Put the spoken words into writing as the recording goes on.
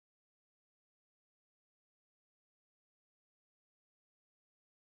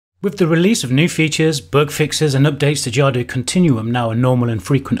With the release of new features, bug fixes and updates to Jadu Continuum now a normal and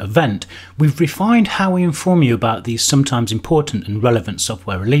frequent event, we've refined how we inform you about these sometimes important and relevant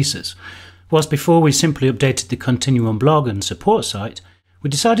software releases. Whilst before we simply updated the Continuum blog and support site, we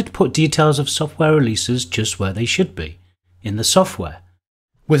decided to put details of software releases just where they should be, in the software.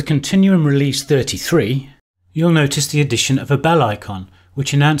 With Continuum Release 33, you'll notice the addition of a bell icon,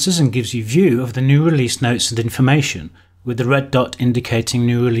 which announces and gives you view of the new release notes and information, with the red dot indicating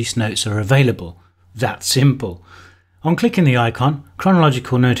new release notes are available. That simple. On clicking the icon,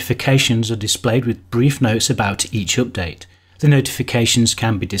 chronological notifications are displayed with brief notes about each update. The notifications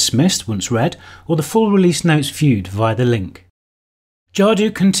can be dismissed once read, or the full release notes viewed via the link.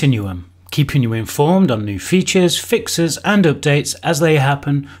 Jadu Continuum, keeping you informed on new features, fixes and updates as they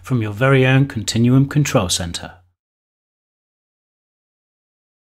happen from your very own Continuum Control Center.